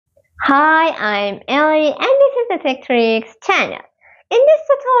Hi, I'm Ellie and this is the Tech Tricks channel. In this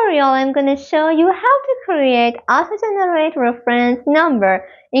tutorial, I'm going to show you how to create auto-generate reference number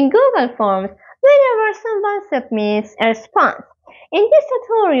in Google Forms whenever someone submits a response. In this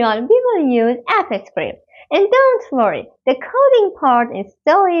tutorial, we will use AppScript. And don't worry, the coding part is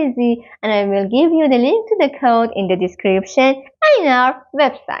so easy and I will give you the link to the code in the description and in our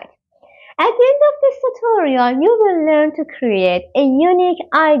website. At the end of this tutorial, you will learn to create a unique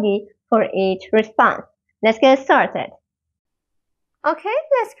ID for each response. Let's get started. Okay,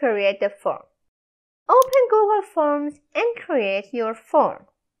 let's create the form. Open Google Forms and create your form.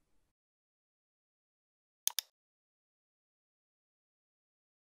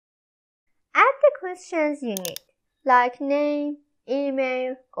 Add the questions you need, like name,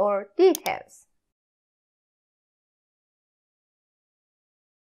 email, or details.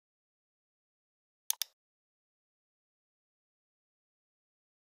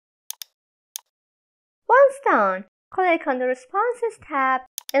 Once done, click on the Responses tab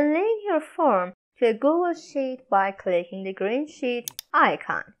and link your form to a Google Sheet by clicking the green Sheet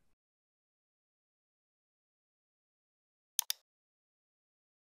icon.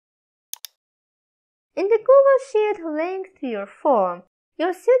 In the Google Sheet linked to your form,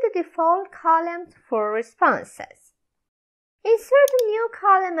 you'll see the default columns for responses. Insert a new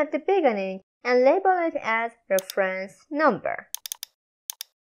column at the beginning and label it as reference number.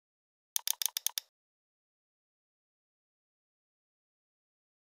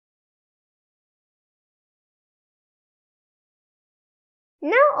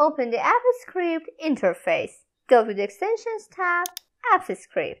 Now open the AppScript interface. Go to the Extensions tab,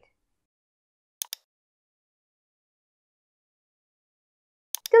 AppScript.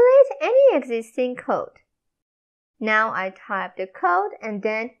 Delete any existing code. Now I type the code and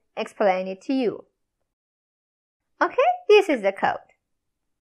then explain it to you. Okay, this is the code.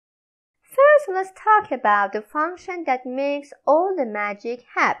 First, let's talk about the function that makes all the magic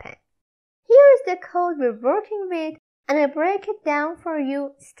happen. Here is the code we're working with, and I break it down for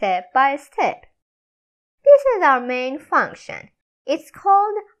you step by step. This is our main function. It's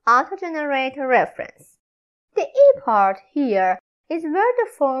called auto-generate-reference. The E part here is where the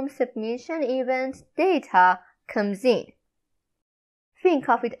form submission event data comes in. Think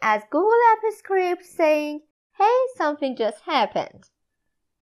of it as Google AppScript saying, hey, something just happened.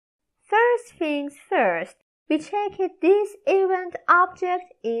 First things first, we check if this event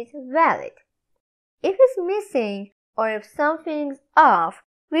object is valid. If it's missing or if something's off,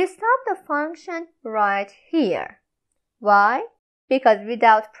 we stop the function right here. Why? Because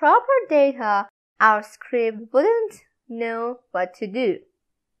without proper data, our script wouldn't know what to do.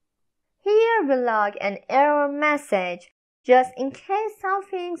 Here we log an error message just in case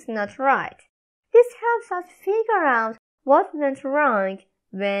something's not right. This helps us figure out what went wrong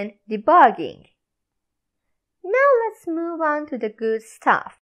when debugging. Now let's move on to the good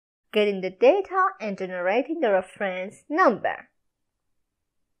stuff, getting the data and generating the reference number.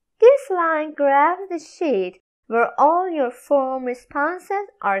 This line grabs the sheet where all your form responses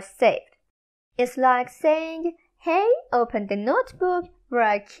are saved. It's like saying, hey, open the notebook where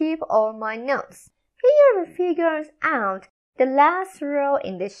I keep all my notes. Here we figure out the last row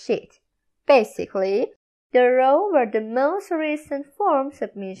in the sheet. Basically, the row where the most recent form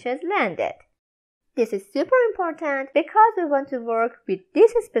submissions landed. This is super important because we want to work with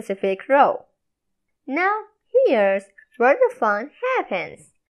this specific row. Now, here's where the fun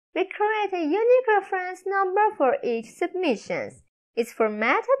happens. We create a unique reference number for each submission. It's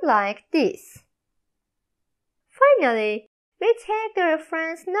formatted like this. Finally, we take the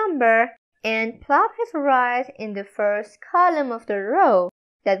reference number and plop it right in the first column of the row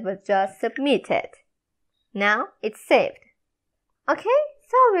that was just submitted. Now it's saved. Okay,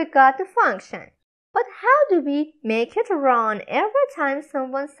 so we got the function. But how do we make it run every time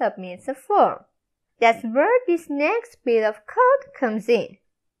someone submits a form? That's where this next bit of code comes in.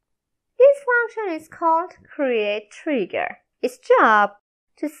 This function is called createTrigger. Its job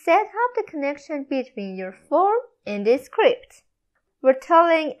to set up the connection between your form and the script. We're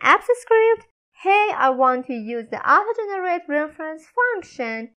telling AppScript, hey, I want to use the auto-generate-reference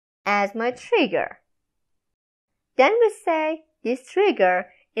function as my trigger. Then we say this trigger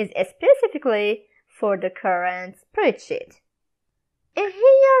is specifically for the current spreadsheet. And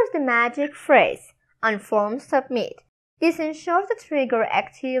here's the magic phrase, on form submit. This ensures the trigger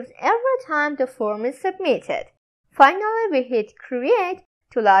activates every time the form is submitted. Finally, we hit create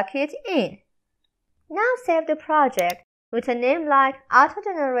to lock it in. Now save the project with a name like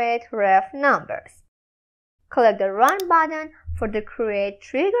auto-generate-ref numbers. Click the Run button for the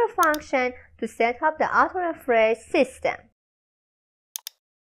createTrigger function to set up the auto-refresh system.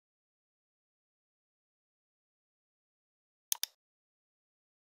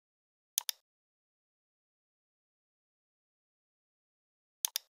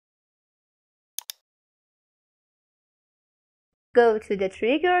 Go to the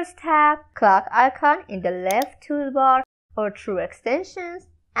Triggers tab, clock icon in the left toolbar, or through Extensions,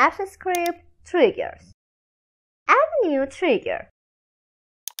 AppScript, Triggers. Add a new trigger.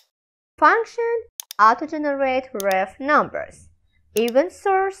 Function auto-generate ref numbers. Event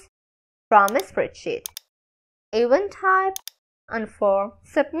source from a spreadsheet. Event type and form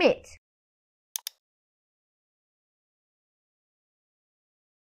submit.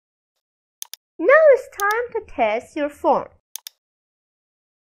 Now it's time to test your form.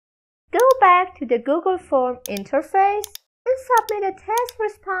 Go back to the Google Form interface and submit a test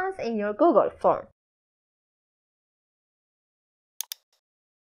response in your Google Form.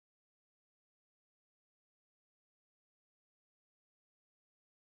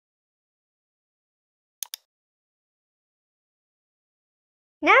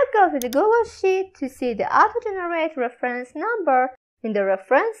 Now go to the Google Sheet to see the auto-generate reference number in the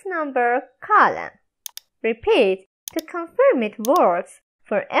reference number column. Repeat to confirm it works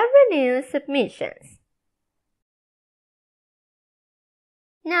for every new submissions.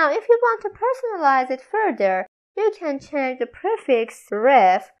 Now, if you want to personalize it further, you can change the prefix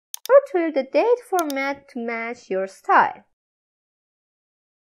ref or tweak the date format to match your style.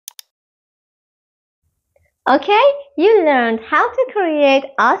 Okay, you learned how to create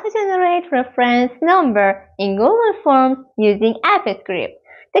auto-generate reference number in Google Forms using AppScript.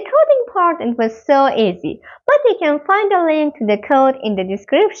 The coding part was so easy, but you can find a link to the code in the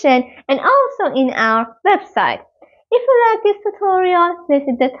description and also in our website. If you like this tutorial, please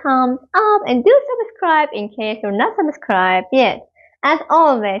hit the thumbs up and do subscribe in case you're not subscribed yet. As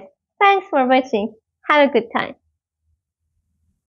always, thanks for watching. Have a good time.